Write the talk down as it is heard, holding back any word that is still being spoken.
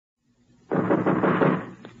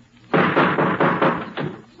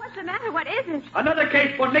the matter? What is it? Another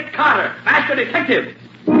case for Nick Carter, master detective.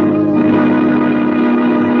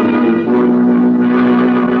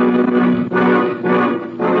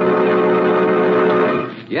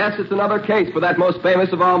 Yes, it's another case for that most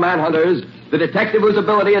famous of all manhunters, the detective whose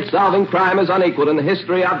ability at solving crime is unequaled in the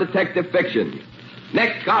history of detective fiction.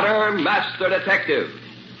 Nick Carter, master detective.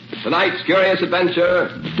 Tonight's curious adventure...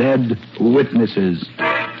 Dead Witnesses.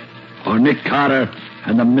 Or Nick Carter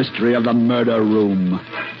and the Mystery of the Murder Room.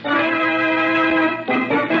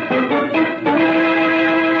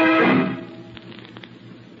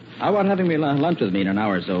 How about having me lunch with me in an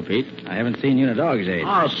hour or so, Pete? I haven't seen you in a dog's age.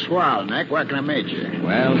 Oh, swell, Nick. Where can I meet you?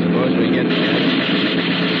 Well, suppose we get...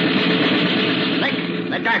 Nick,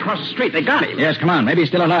 that guy across the street, they got him. Yes, come on. Maybe he's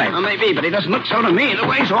still alive. Well, maybe, but he doesn't look so to me. The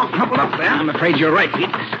way he's all coupled up there. I'm afraid you're right, Pete.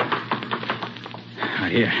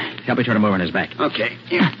 Here, help me turn him over on his back. Okay,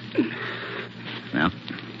 yeah. Well,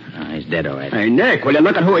 he's dead, all right. Hey, Nick, will you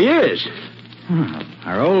look at who he is? Oh,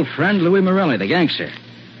 our old friend Louis Morelli, the gangster.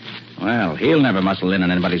 Well, he'll never muscle in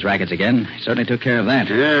on anybody's rackets again. He certainly took care of that.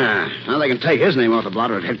 Yeah. Well, they can take his name off the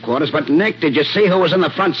blotter at headquarters. But, Nick, did you see who was in the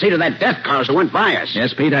front seat of that death car that went by us?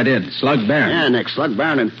 Yes, Pete, I did. Slug Barron. Yeah, Nick, Slug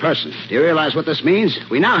Barron in person. Do you realize what this means?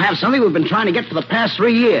 We now have something we've been trying to get for the past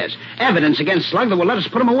 3 years. Evidence against Slug that will let us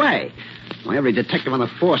put him away. Well, every detective on the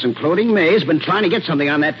force, including me, has been trying to get something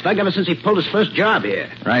on that thug ever since he pulled his first job here.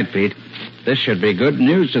 Right, Pete. This should be good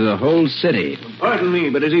news to the whole city. Pardon me,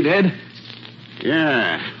 but is he dead?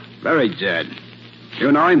 Yeah, very dead.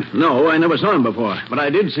 You know him? No, I never saw him before. But I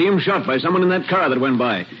did see him shot by someone in that car that went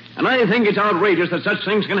by. And I think it's outrageous that such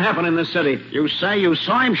things can happen in this city. You say you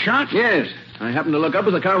saw him shot? Yes. I happened to look up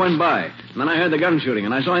as the car went by. And then I heard the gun shooting,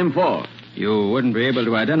 and I saw him fall. You wouldn't be able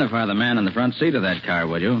to identify the man in the front seat of that car,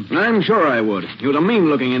 would you? I'm sure I would. He was a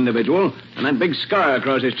mean-looking individual, and that big scar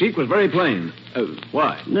across his cheek was very plain.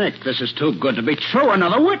 Why? Nick, this is too good to be true.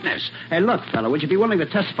 Another witness. Hey, look, fella, would you be willing to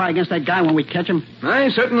testify against that guy when we catch him? I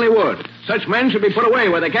certainly would. Such men should be put away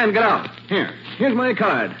where they can't get out. Here's my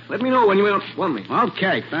card. Let me know when you want me.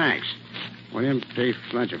 Okay, thanks. William P.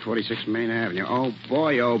 Fletcher, 46 Main Avenue. Oh,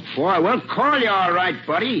 boy. We'll call you all right,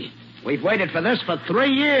 buddy. We've waited for this for 3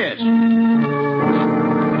 years.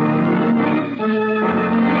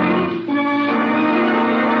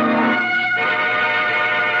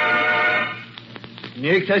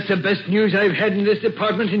 Nick, that's the best news I've had in this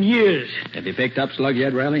department in years. Have you picked up Slug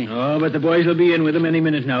yet, Riley? Oh, but the boys will be in with him any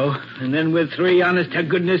minute now. And then with 3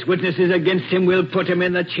 honest-to-goodness witnesses against him, we'll put him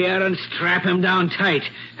in the chair and strap him down tight.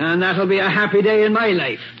 And that'll be a happy day in my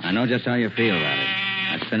life. I know just how you feel, Riley.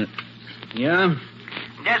 That's been... Yeah?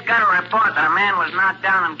 Just got a report that a man was knocked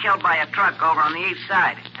down and killed by a truck over on the east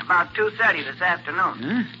side. About 2:30 this afternoon.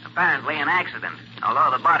 Huh? Apparently an accident,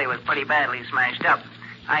 although the body was pretty badly smashed up.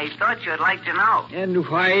 I thought you'd like to know. And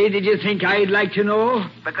why did you think I'd like to know?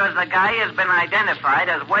 Because the guy has been identified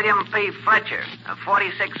as William P. Fletcher of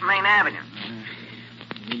 46 Main Avenue.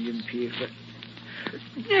 William P. Fletcher.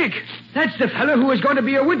 Nick, that's the fellow who was going to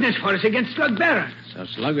be a witness for us against Slug Barron. So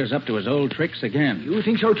Slugger's up to his old tricks again. You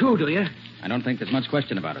think so, too, do you? I don't think there's much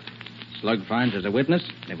question about it. Slug finds there's a witness.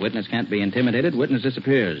 If witness can't be intimidated, witness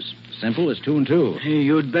disappears. Simple as 2 and 2. Hey,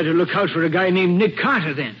 you'd better look out for a guy named Nick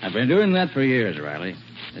Carter, then. I've been doing that for years, Riley.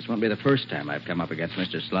 This won't be the first time I've come up against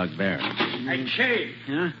Mr. Slug Barron. Hey, Chief.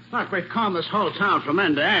 Huh? Look, we've combed this whole town from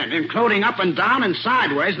end to end, including up and down and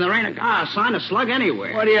sideways, and there ain't a sign of Slug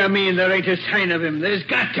anywhere. What do you mean there ain't a sign of him? There's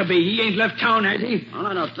got to be. He ain't left town, has he? Well,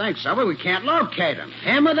 I don't think so, but we can't locate him.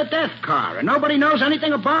 Him or the death car, and nobody knows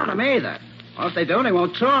anything about him either. Well, if they do, they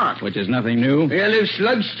won't talk. Which is nothing new. Well, if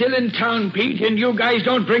Slug's still in town, Pete, and you guys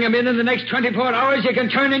don't bring him in the next 24 hours, you can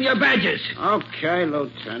turn in your badges. Okay,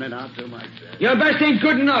 Lieutenant, I'll do my best. Your best ain't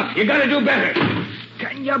good enough. You gotta do better.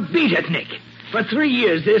 Can you beat it, Nick? For 3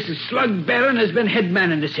 years, this Slug Barron has been head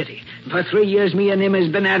man in the city. For 3 years, me and him has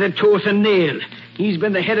been at it tooth and nail. He's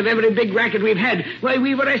been the head of every big racket we've had. Why,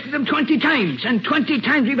 we've arrested him 20 times, and 20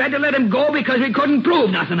 times we've had to let him go because we couldn't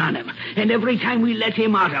prove nothing on him. And every time we let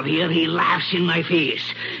him out of here, he laughs in my face.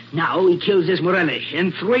 Now he kills this Morelli,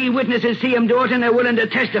 and 3 witnesses see him do it, and they're willing to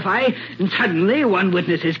testify, and suddenly 1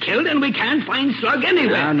 witness is killed, and we can't find Slug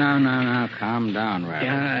anywhere. No. Calm down,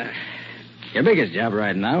 Riley. Your biggest job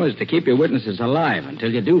right now is to keep your witnesses alive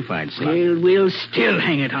until you do find Slug. We'll still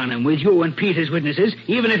hang it on him with you and Pete as witnesses,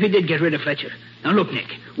 even if he did get rid of Fletcher. Now, look, Nick,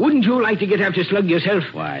 wouldn't you like to get after Slug yourself?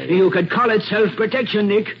 Why? You could call it self-protection,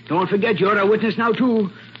 Nick. Don't forget you're a witness now,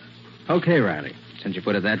 too. Okay, Riley. Since you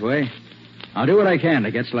put it that way, I'll do what I can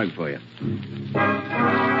to get Slug for you.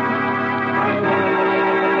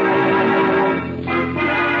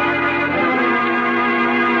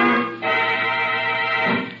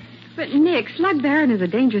 But, Nick, Slug Barron is a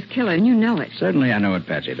dangerous killer, and you know it. Certainly I know it,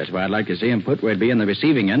 Patsy. That's why I'd like to see him put where he'd be in the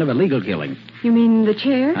receiving end of a legal killing. You mean the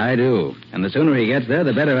chair? I do. And the sooner he gets there,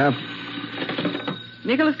 the better off.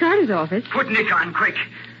 Nicholas Carter's office. Put Nick on, quick.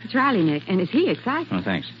 It's Riley, Nick, and is he excited? Oh,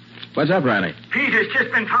 thanks. What's up, Riley? Peter's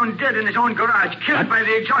just been found dead in his own garage, killed by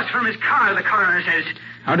the exhaust from his car, the coroner says.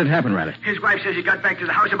 How did it happen, Riley? His wife says he got back to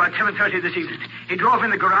the house about 7:30 this evening. He drove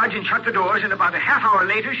in the garage and shut the doors, and about a half hour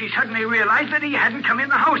later, she suddenly realized that he hadn't come in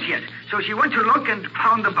the house yet. So she went to look and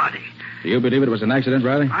found the body. Do you believe it was an accident,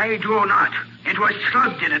 Riley? I do not. It was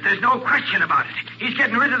Slug did it. There's no question about it. He's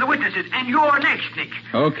getting rid of the witnesses, and you're next, Nick.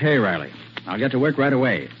 Okay, Riley. I'll get to work right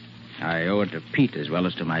away. I owe it to Pete as well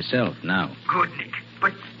as to myself now. Good, Nick.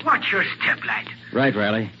 But watch your step, lad. Right,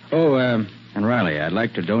 Riley. Oh, and Riley, I'd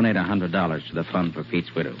like to donate $100 to the fund for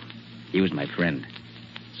Pete's widow. He was my friend.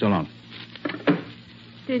 So long.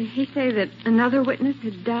 Did he say that another witness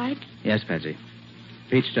had died? Yes, Patsy.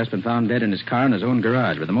 Pete's just been found dead in his car in his own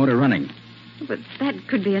garage with the motor running. But that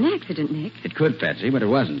could be an accident, Nick. It could, Patsy, but it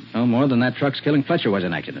wasn't. No more than that truck's killing Fletcher was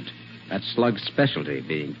an accident. That's Slug's specialty,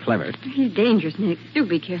 being clever. He's dangerous, Nick. Do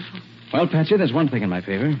be careful. Well, Patsy, there's one thing in my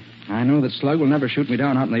favor. I know that Slug will never shoot me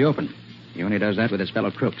down out in the open. He only does that with his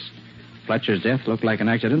fellow crooks. Fletcher's death looked like an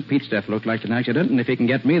accident. Pete's death looked like an accident. And if he can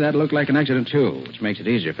get me, that'll look like an accident, too, which makes it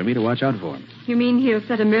easier for me to watch out for him. You mean he'll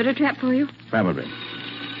set a murder trap for you? Probably.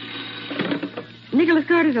 Nicholas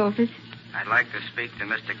Carter's office. I'd like to speak to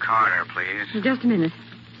Mr. Carter, please. Just a minute.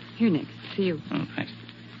 Here, Nick. See you. Oh, thanks.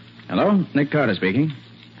 Hello? Nick Carter speaking.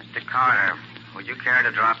 Mr. Carter, would you care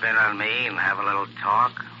to drop in on me and have a little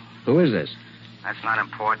talk? Who is this? That's not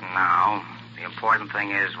important now. The important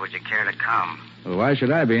thing is, would you care to come? Well, why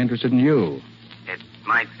should I be interested in you? It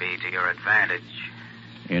might be to your advantage.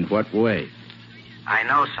 In what way? I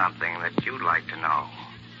know something that you'd like to know.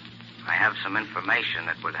 I have some information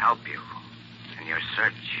that would help you in your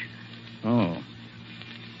search. Oh.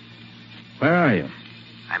 Where are you?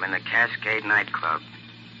 I'm in the Cascade nightclub.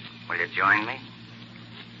 Will you join me?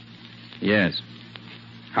 Yes.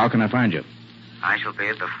 How can I find you? I shall be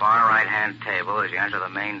at the far right-hand table as you enter the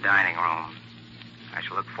main dining room. I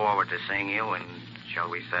shall look forward to seeing you in, shall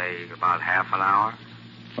we say, about half an hour.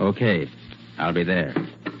 Okay. I'll be there.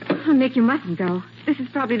 Oh, Nick, you mustn't go. This is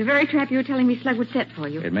probably the very trap you were telling me Slug would set for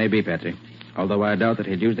you. It may be, Patsy. Although I doubt that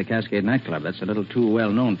he'd use the Cascade nightclub. That's a little too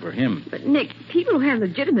well known for him. But, Nick, people who have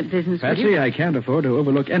legitimate business Patsy, with you... I can't afford to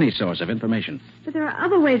overlook any source of information. But there are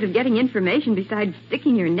other ways of getting information besides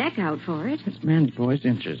sticking your neck out for it. This man's voice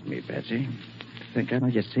interests me, Patsy. I think I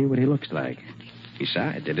might just see what he looks like.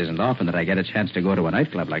 Besides, it isn't often that I get a chance to go to a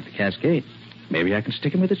nightclub like the Cascade. Maybe I can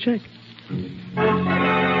stick him with a check. Good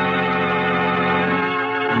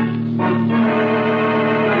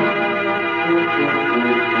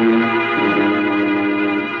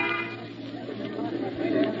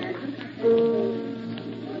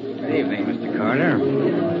evening, Mr. Carter.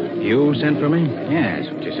 You sent for me? Yes,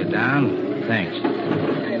 would you sit down? Thanks.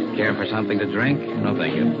 Care for something to drink? No,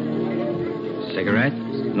 thank you. Cigarette?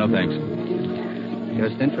 No, thanks.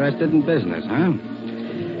 Just interested in business, huh?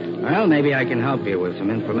 Well, maybe I can help you with some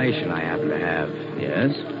information I happen to have.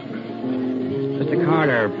 Yes? Mr.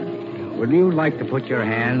 Carter, would you like to put your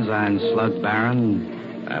hands on Slug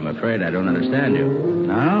Barron? I'm afraid I don't understand you.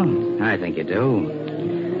 No? I think you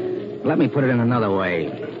do. Let me put it in another way.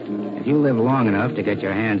 If you live long enough to get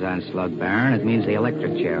your hands on Slug Barron, it means the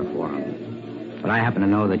electric chair for him. But I happen to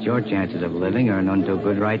know that your chances of living are none too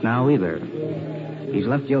good right now either. He's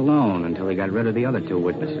left you alone until he got rid of the other two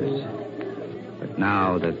witnesses. But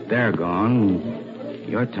now that they're gone,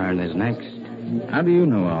 your turn is next. How do you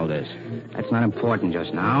know all this? That's not important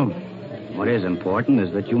just now. What is important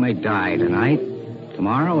is that you may die tonight,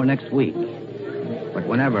 tomorrow, or next week. But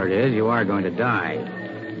whenever it is, you are going to die.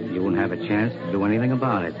 You won't have a chance to do anything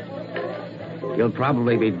about it. You'll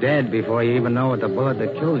probably be dead before you even know what the bullet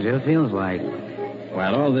that kills you feels like.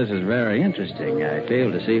 Well, all this is very interesting. I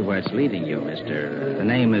fail to see where it's leading you, Mr. The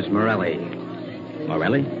name is Morelli.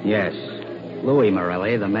 Morelli? Yes. Louis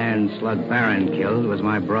Morelli, the man Slug Barron killed, was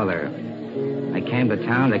my brother. I came to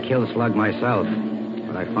town to kill Slug myself,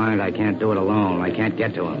 but I find I can't do it alone. I can't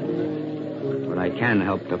get to him. But I can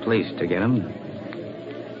help the police to get him.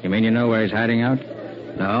 You mean you know where he's hiding out?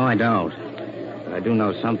 No, I don't. But I do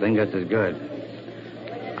know something just as good.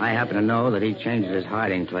 I happen to know that he changes his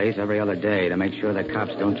hiding place every other day to make sure the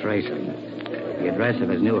cops don't trace him. The address of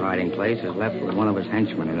his new hiding place is left with one of his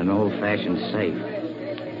henchmen in an old-fashioned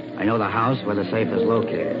safe. I know the house where the safe is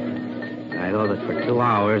located. And I know that for 2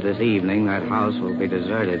 hours this evening, that house will be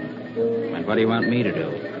deserted. And what do you want me to do?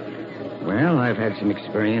 Well, I've had some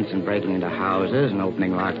experience in breaking into houses and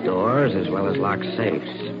opening locked doors as well as locked safes.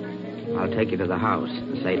 I'll take you to the house.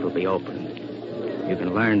 The safe will be open. You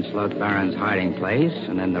can learn Slug Barron's hiding place,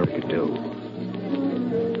 and then the record too.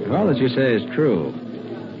 If all that you say is true,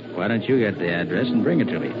 why don't you get the address and bring it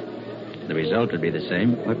to me? The result would be the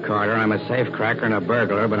same. Look, Carter, I'm a safe cracker and a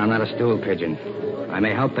burglar, but I'm not a stool pigeon. I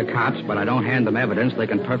may help the cops, but I don't hand them evidence they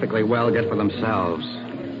can perfectly well get for themselves.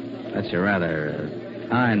 That's a rather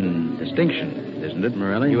fine distinction, isn't it,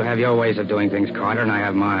 Morelli? You have your ways of doing things, Carter, and I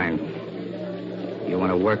have mine. You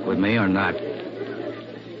want to work with me or not?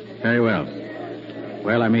 Very well.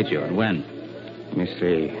 Where'll I meet you and when? Let me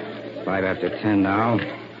see. 5 after 10 now.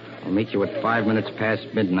 I'll meet you at 5 minutes past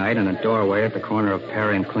midnight in a doorway at the corner of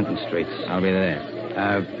Perry and Clinton Streets. I'll be there.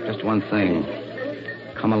 Just one thing.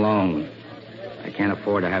 Come alone. I can't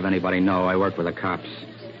afford to have anybody know I work with the cops.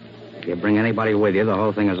 If you bring anybody with you, the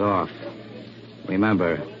whole thing is off.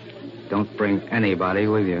 Remember, don't bring anybody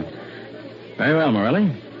with you. Very well,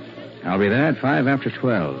 Morelli. I'll be there at 5 after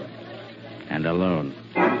 12. And alone.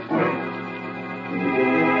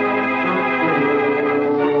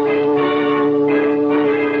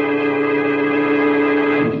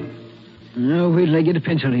 Oh, wait till I get a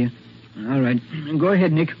pencil here. All right. Go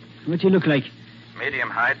ahead, Nick. What's he look like? Medium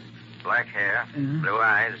height, black hair, blue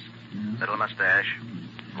eyes, little mustache.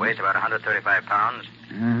 Weighs about 135 pounds.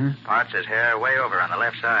 Parts his hair way over on the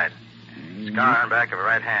left side. Scar on back of her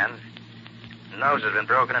right hand. Nose has been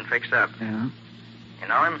broken and fixed up. Yeah. You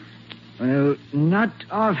know him? Well, not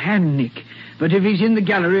offhand, Nick. But if he's in the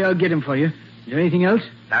gallery, I'll get him for you. Is there anything else?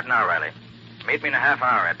 Not now, Riley. Meet me in a half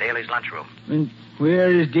hour at Daly's lunchroom. And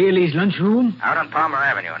where is Daly's lunchroom? Out on Palmer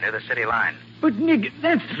Avenue, near the city line. But, Nick,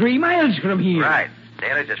 that's 3 miles from here. Right.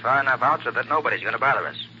 Daly's is far enough out so that nobody's going to bother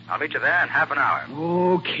us. I'll meet you there in half an hour.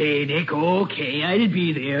 Okay, Nick, okay. I'll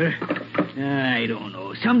be there. I don't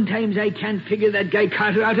know. Sometimes I can't figure that guy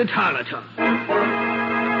Carter out at all at all.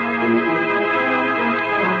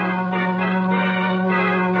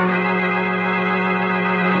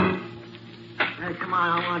 Come on,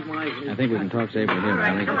 I want my... I think we can talk safely here,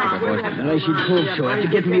 Riley. Well, I should hope so. After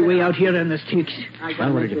getting me way out here on the sticks.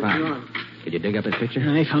 Well, what did you find? Did you dig up his picture?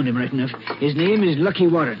 I found him right enough. His name is Lucky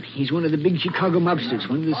Warren. He's one of the big Chicago mobsters,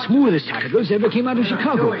 one of the smoothest articles ever came out of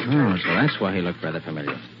Chicago. Oh, so that's why he looked rather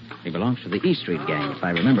familiar. He belongs to the E Street gang, if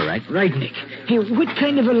I remember right. Right, Nick. Hey, what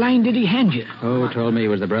kind of a line did he hand you? Oh, told me he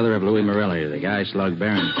was the brother of Louis Morelli, the guy Slug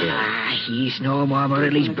Barron killed. He's no more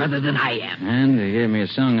Morelli's brother than I am. And he gave me a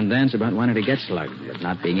song and dance about wanting to get Slug, but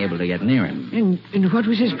not being able to get near him. And what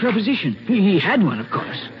was his proposition? He had one, of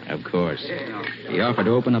course. Of course. He offered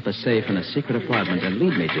to open up a safe in a secret apartment and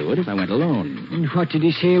lead me to it if I went alone. And what did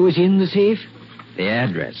he say was in the safe? The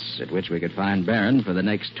address at which we could find Barron for the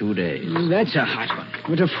next 2 days. That's a hot one.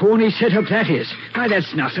 What a phony setup that is. Why,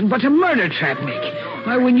 that's nothing but a murder trap, Nick.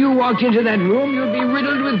 Why, when you walked into that room, you'd be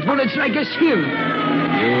riddled with bullets like a sieve. You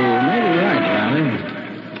may be right, Riley.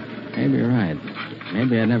 Maybe right.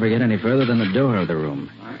 Maybe I'd never get any further than the door of the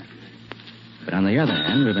room. But on the other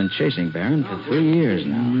hand, we've been chasing Barron for 3 years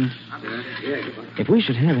now. If we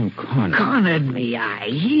should have him cornered... Cornered me, aye.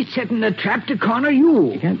 He's setting a trap to corner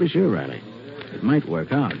you. You can't be sure, Riley. It might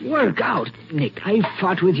work out. Work out? Nick, I've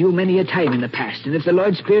fought with you many a time in the past, and if the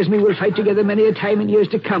Lord spares me, we'll fight together many a time in years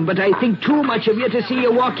to come, but I think too much of you to see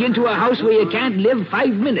you walk into a house where you can't live 5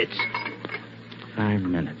 minutes. 5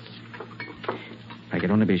 minutes. I could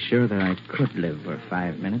only be sure that I could live for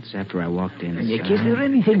 5 minutes after I walked in. Nick, is there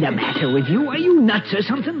anything the matter with you? Are you nuts or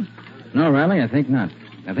something? No, Riley, I think not.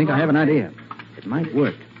 I think I have an idea. It might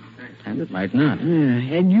work. And it might not.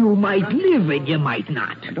 And you might live and you might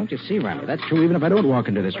not. Now, don't you see, Riley? That's true even if I don't walk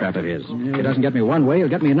into this trap of his. If it doesn't get me one way, it'll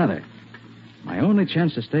get me another. My only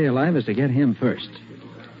chance to stay alive is to get him first.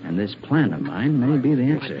 And this plan of mine may be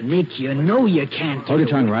the answer. But Nick, you know you can't. Hold your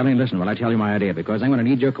tongue, Riley, and listen while I tell you my idea, because I'm going to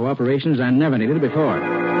need your cooperation as I never needed it before.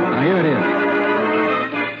 Now, here it is.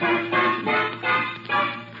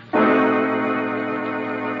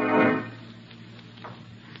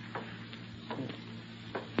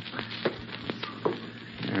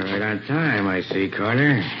 Time, I see,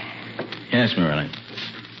 Carter. Yes, Morelli.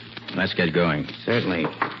 Let's get going. Certainly.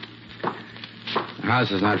 The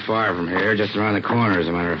house is not far from here, just around the corner, as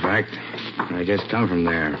a matter of fact. I just come from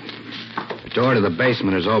there. The door to the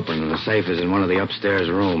basement is open, and the safe is in one of the upstairs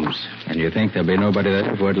rooms. And you think there'll be nobody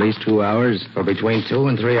there for at least 2 hours? For between 2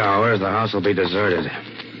 and 3 hours, the house will be deserted.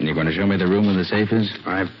 And you're going to show me the room where the safe is?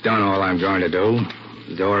 I've done all I'm going to do.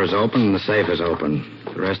 The door is open, and the safe is open.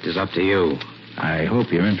 The rest is up to you. I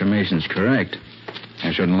hope your information's correct.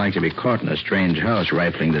 I shouldn't like to be caught in a strange house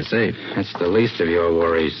rifling the safe. That's the least of your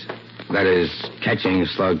worries. That is, catching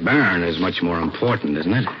Slug Barron is much more important,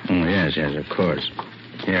 isn't it? Oh, yes, of course.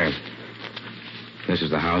 Here. This is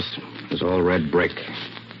the house. It's all red brick.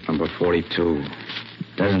 Number 42.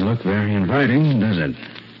 Doesn't look very inviting, does it?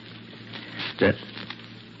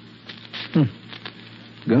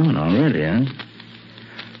 Gone already, huh?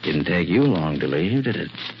 Didn't take you long to leave, did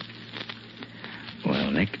it?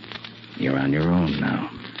 Well, Nick, you're on your own now.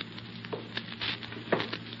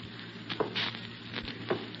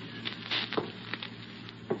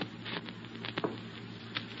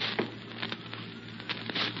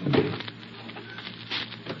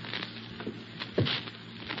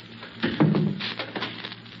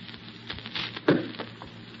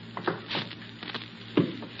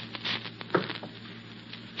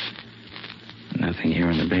 Nothing here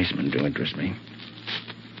in the basement to interest me.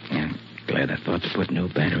 Yeah, glad I thought to put new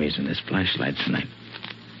batteries in this flashlight tonight.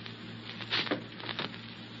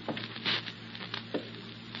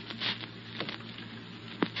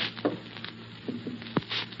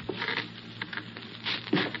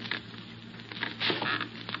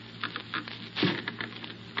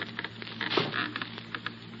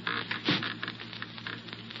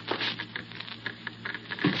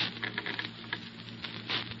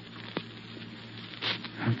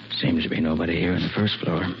 Seems to be nobody here on the first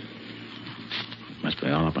floor. Must be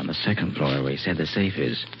all up on the second floor where he said the safe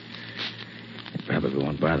is. It probably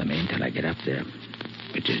won't bother me until I get up there,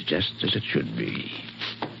 which is just as it should be.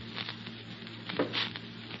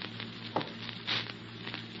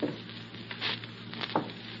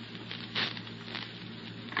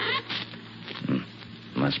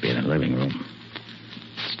 Must be in the living room.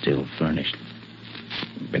 Still furnished.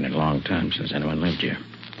 Been a long time since anyone lived here.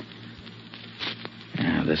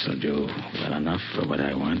 Yeah, this'll do well enough for what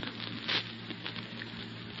I want.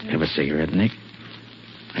 Have a cigarette, Nick?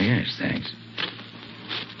 Yes, thanks.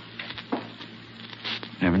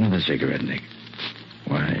 Have another cigarette, Nick?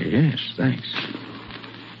 Why, yes, thanks.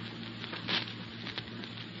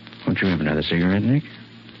 Won't you have another cigarette, Nick?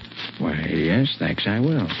 Why, yes, thanks, I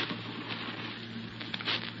will.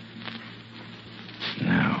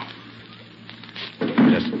 Now.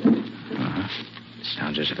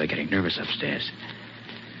 Sounds as if they're getting nervous upstairs.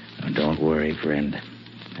 Oh, don't worry, friend.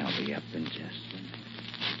 I'll be up in just a minute.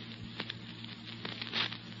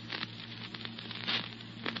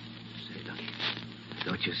 Say, Lucky, I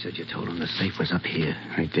thought you said you told him the safe was up here.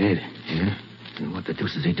 I did. Yeah? And what the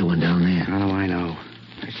deuce is he doing down there? How do I know?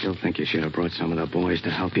 I still think you should have brought some of the boys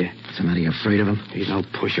to help you. What's the matter? You afraid of him? He's no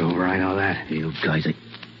pushover, I know that. You guys are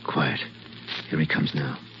quiet. Here he comes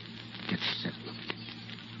now. Get set.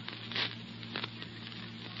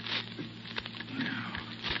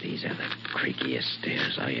 These are the creakiest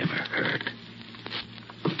stairs I ever heard.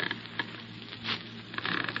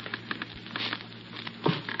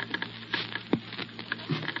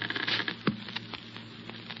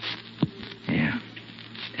 Yeah,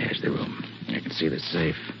 there's the room. I can see the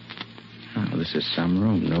safe. Oh, this is some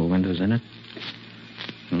room. No windows in it.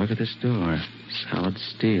 And look at this door. Solid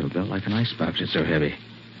steel, built like an icebox. It's so heavy.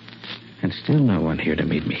 And still no one here to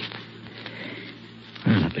meet me.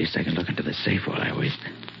 Well, at least I can look into the safe while I wait.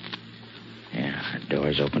 Yeah, the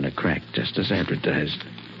door's open a crack, just as advertised.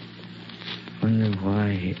 Wonder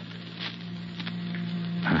why...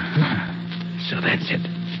 So that's it.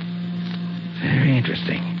 Very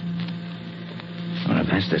interesting. Well, if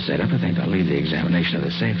that's the setup, I think I'll leave the examination of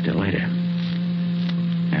the safe till later.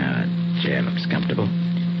 Now, the chair looks comfortable.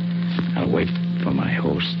 I'll wait for my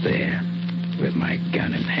host there, with my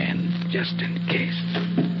gun in hand, just in case.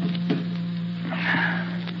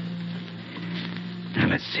 Now,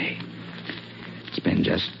 let's see. It's been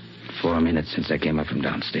just 4 minutes since I came up from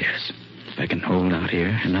downstairs. If I can hold out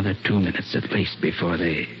here another 2 minutes at least before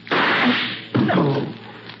they... No.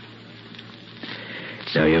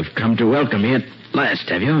 So you've come to welcome me at last,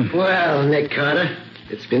 have you? Well, Nick Carter,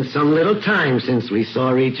 it's been some little time since we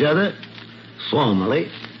saw each other. Formally.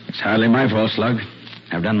 It's hardly my fault, Slug.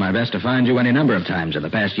 I've done my best to find you any number of times in the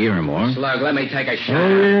past year or more. Slug, let me take a shot.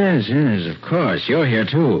 Oh, yes, of course. You're here,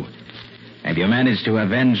 too. Have you managed to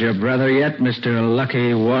avenge your brother yet, Mr.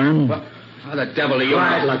 Lucky Warren? What? How the devil are you...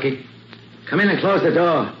 Quiet, Lucky. Come in and close the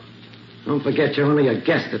door. Don't forget you're only a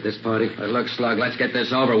guest at this party. Look, Slug, let's get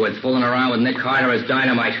this over with. Fooling around with Nick Carter is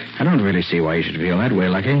dynamite. I don't really see why you should feel that way,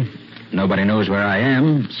 Lucky. Nobody knows where I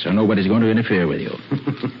am, so nobody's going to interfere with you.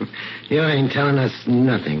 You ain't telling us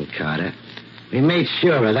nothing, Carter. We made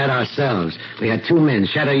sure of that ourselves. We had 2 men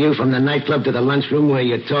shadow you from the nightclub to the lunchroom where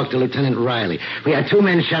you talked to Lieutenant Riley. We had 2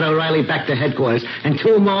 men shadow Riley back to headquarters, and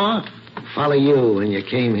 2 more follow you when you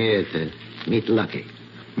came here to meet Lucky.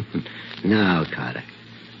 Now, Carter,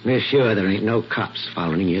 we're sure there ain't no cops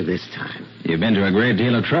following you this time. You've been to a great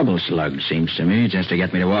deal of trouble, Slug, seems to me, just to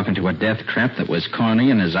get me to walk into a death trap that was corny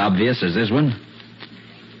and as obvious as this one.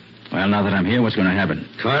 Well, now that I'm here, what's going to happen?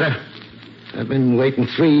 Carter, I've been waiting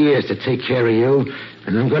 3 years to take care of you,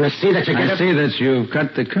 and I'm going to see that you get I see that you've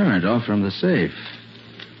cut the current off from the safe.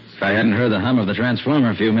 If I hadn't heard the hum of the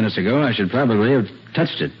transformer a few minutes ago, I should probably have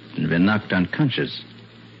touched it and been knocked unconscious.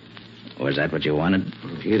 Was that what you wanted?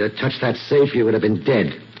 If you'd have touched that safe, you would have been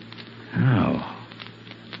dead. Oh.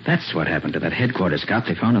 That's what happened to that headquarters cop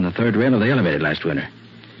they found on the third rail of the elevator last winter.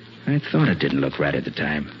 I thought it didn't look right at the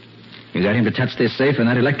time. You got him to touch this safe, and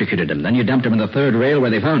that electrocuted him. Then you dumped him in the third rail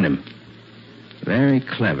where they found him. Very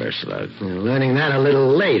clever, Slug. You're learning that a little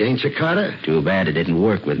late, ain't you, Carter? Too bad it didn't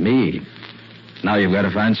work with me. Now you've got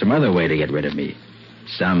to find some other way to get rid of me.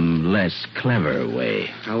 Some less clever way.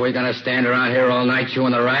 Are we going to stand around here all night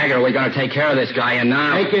chewing the rag, or are we going to take care of this guy and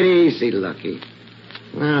now? Take it easy, Lucky.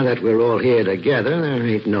 Now that we're all here together, there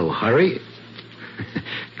ain't no hurry.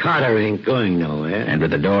 Carter ain't going nowhere. And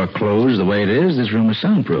with the door closed the way it is, this room is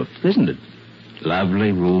soundproof, isn't it?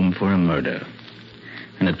 Lovely room for a murder.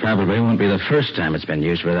 And it probably won't be the first time it's been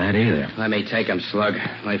used for that either. Let me take him, Slug.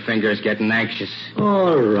 My finger's getting anxious.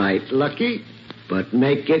 All right, Lucky. But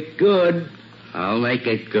make it good. I'll make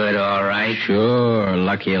it good, all right. Sure,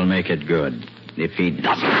 Lucky'll make it good. If he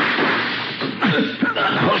doesn't.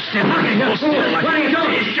 Hold still, Lucky. Hold still, Lucky. What are you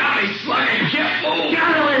doing? He's got me, Slug. Get moved. Get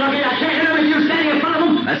out of the way, Lucky. I can't get over you standing in front of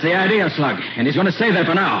him. That's the idea, Slug. And he's going to stay there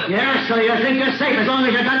for now. Yeah, so you think you're safe as long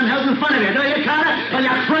as your gun held in front of you, do you, Carter? Well,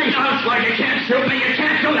 you're free. No, Slug, you can't shoot me. You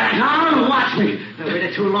can't do that. Now, watch me. I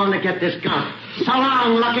waited too long to get this gun. So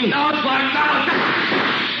long, Lucky. No, Slug, no.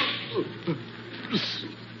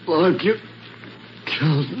 Slug, you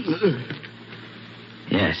killed me.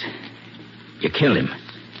 Yes. You killed him.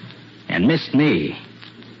 And missed me.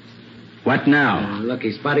 What now?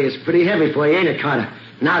 Lucky's body is pretty heavy for you, ain't it, Carter?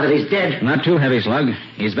 Now that he's dead. Not too heavy, Slug.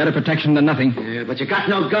 He's better protection than nothing. Yeah, but you got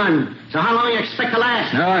no gun. So how long you expect to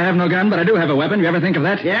last? No, I have no gun, but I do have a weapon. You ever think of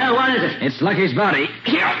that? Yeah, what is it? It's Lucky's body.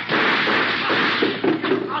 Here.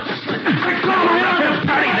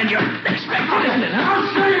 Than you expected, isn't it, huh?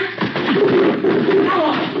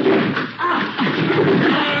 All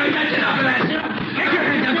right, that's enough of that. Get your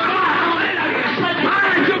hands up. Come on. All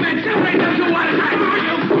right, two men. Separate them to one.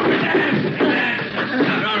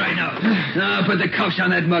 All right, now, put the cuffs on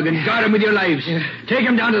that mug and guard him with your lives. Take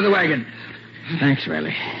him down to the wagon. Thanks,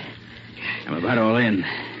 Riley. I'm about all in.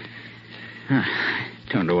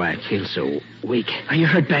 Don't know why I feel so weak. Are you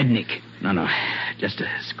hurt bad, Nick? No. Just a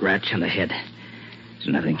scratch on the head. It's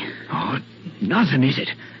nothing. Oh, nothing, is it?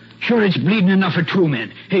 Sure, it's bleeding enough for two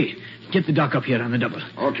men. Hey, get the doc up here on the double.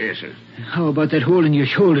 Okay, sir. How about that hole in your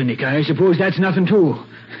shoulder, Nick? I suppose that's nothing, too.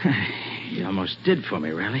 You almost did for me,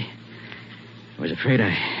 Riley. I was afraid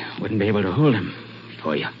I wouldn't be able to hold him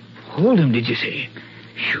for you. Hold him, did you say?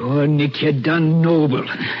 Sure, Nick, you done noble.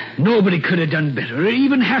 Nobody could have done better, or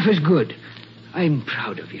even half as good. I'm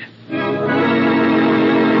proud of you.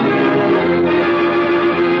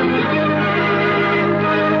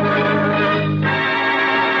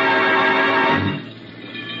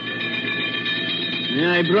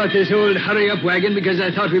 I brought this old hurry-up wagon because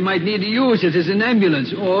I thought we might need to use it as an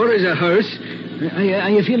ambulance or as a hearse.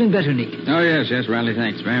 Are you feeling better, Nick? Oh, yes, Riley,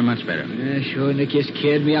 thanks. Very much better. Sure, Nick, you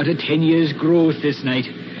scared me out of 10 years' growth this night.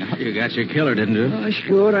 Oh, you got your killer, didn't you? Oh,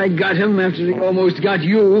 sure, I got him after he almost got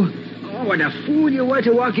you. Oh, what a fool you were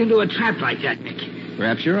to walk into a trap like that, Nick.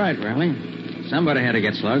 Perhaps you're right, Riley. Somebody had to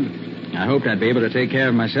get slugged. I hoped I'd be able to take care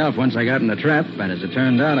of myself once I got in the trap, and as it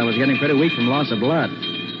turned out, I was getting pretty weak from loss of blood.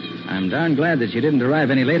 I'm darn glad that you didn't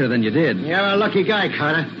arrive any later than you did. You're a lucky guy,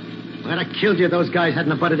 Carter. If I'd have killed you, those guys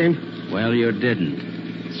hadn't have butted in. Well, you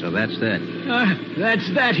didn't. So that's that. That's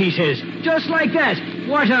that, he says. Just like that.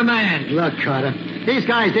 What a man. Look, Carter, these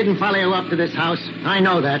guys didn't follow you up to this house. I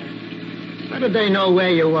know that. How did they know where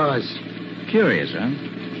you was? Curious, huh?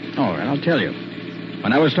 All right, I'll tell you.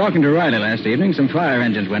 When I was talking to Riley last evening, some fire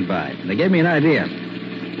engines went by. And they gave me an idea.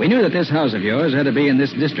 We knew that this house of yours had to be in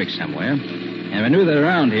this district somewhere. And we knew that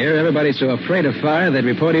around here, everybody's so afraid of fire, they'd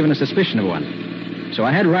report even a suspicion of one. So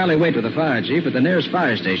I had Riley wait with the fire chief at the nearest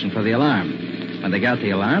fire station for the alarm. When they got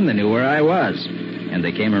the alarm, they knew where I was. And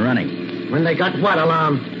they came a-running. When they got what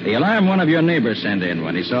alarm? The alarm one of your neighbors sent in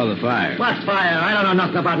when he saw the fire. What fire? I don't know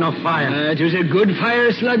nothing about no fire. It was a good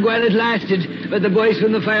fire, Slug, while it lasted. But the boys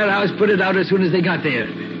from the firehouse put it out as soon as they got there.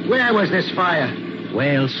 Where was this fire?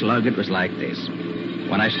 Well, Slug, it was like this.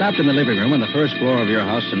 When I stopped in the living room on the first floor of your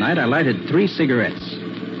house tonight, I lighted 3 cigarettes.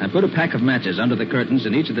 I put a pack of matches under the curtains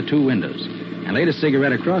in each of the 2 windows and laid a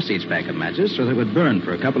cigarette across each pack of matches so that it would burn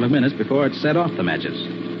for a couple of minutes before it set off the matches.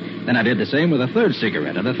 Then I did the same with a third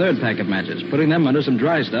cigarette and a third pack of matches, putting them under some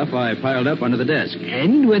dry stuff I piled up under the desk.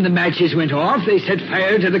 And when the matches went off, they set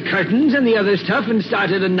fire to the curtains and the other stuff and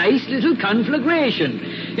started a nice little conflagration.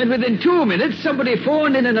 And within 2 minutes, somebody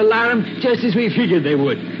phoned in an alarm just as we figured they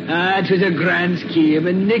would. It was a grand scheme,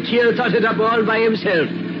 and Nick here thought it up all by himself.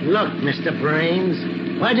 Look, Mr.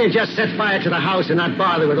 Brains, why didn't you just set fire to the house and not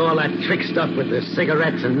bother with all that trick stuff with the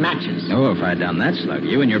cigarettes and matches? Oh, if I'd done that, Slug,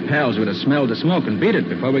 you and your pals would have smelled the smoke and beat it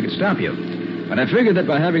before we could stop you. But I figured that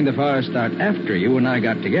by having the fire start after you and I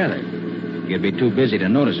got together, you'd be too busy to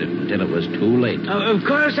notice it until it was too late. Of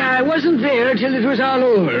course, I wasn't there till it was all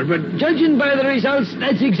over, but judging by the results,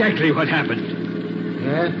 that's exactly what happened.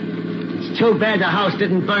 Yeah? It's too bad the house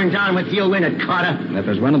didn't burn down with you in it, Carter. That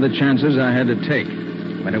was one of the chances I had to take.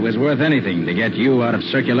 But it was worth anything to get you out of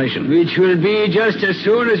circulation. Which will be just as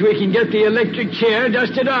soon as we can get the electric chair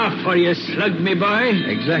dusted off for you, Slug, me boy.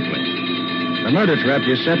 Exactly. The murder trap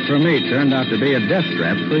you set for me turned out to be a death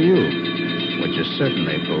trap for you, which is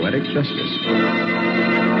certainly poetic justice.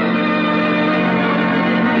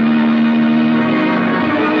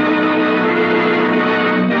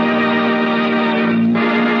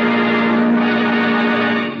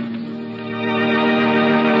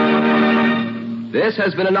 This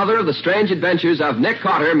has been another of the strange adventures of Nick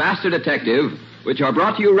Carter, Master Detective, which are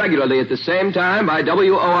brought to you regularly at the same time by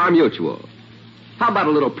WOR Mutual. How about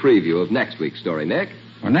a little preview of next week's story, Nick?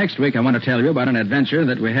 Well, next week I want to tell you about an adventure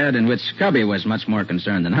that we had in which Scubby was much more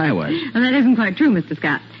concerned than I was. Well, that isn't quite true, Mr.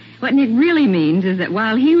 Scott. What Nick really means is that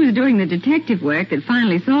while he was doing the detective work that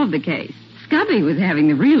finally solved the case, Scubby was having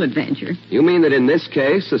the real adventure. You mean that in this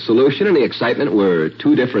case, the solution and the excitement were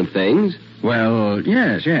two different things? Well,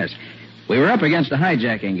 yes. We were up against a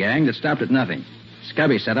hijacking gang that stopped at nothing.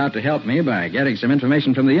 Scubby set out to help me by getting some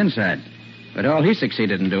information from the inside. But all he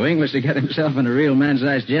succeeded in doing was to get himself in a real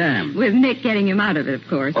man-sized jam. With Nick getting him out of it, of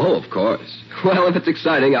course. Oh, of course. Well, if it's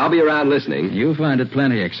exciting, I'll be around listening. You'll find it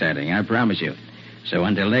plenty exciting, I promise you. So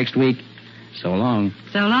until next week, so long.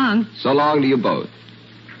 So long. So long to you both.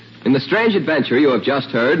 In the strange adventure you have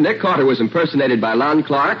just heard, Nick Carter was impersonated by Lon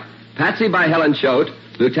Clark, Patsy by Helen Choate,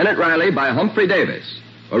 Lieutenant Riley by Humphrey Davis.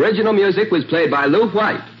 Original music was played by Lou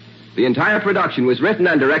White. The entire production was written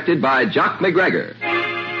and directed by Jock McGregor.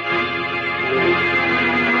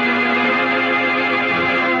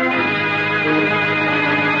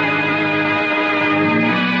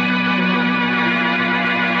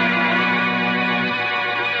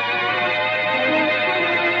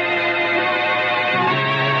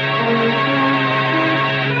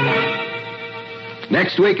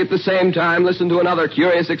 Next week at the same time, listen to another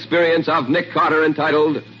curious experience of Nick Carter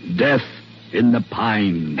entitled Death in the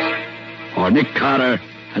Pines, or Nick Carter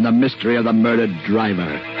and the Mystery of the Murdered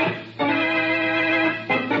Driver.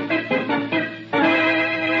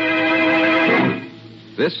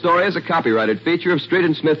 This story is a copyrighted feature of Street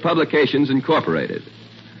and Smith Publications, Incorporated.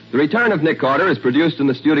 The Return of Nick Carter is produced in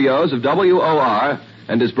the studios of WOR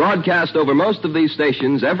and is broadcast over most of these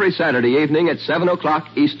stations every Saturday evening at 7 o'clock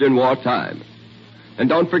Eastern War Time. And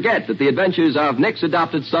don't forget that the adventures of Nick's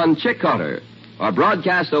adopted son, Chick Carter, are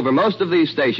broadcast over most of these stations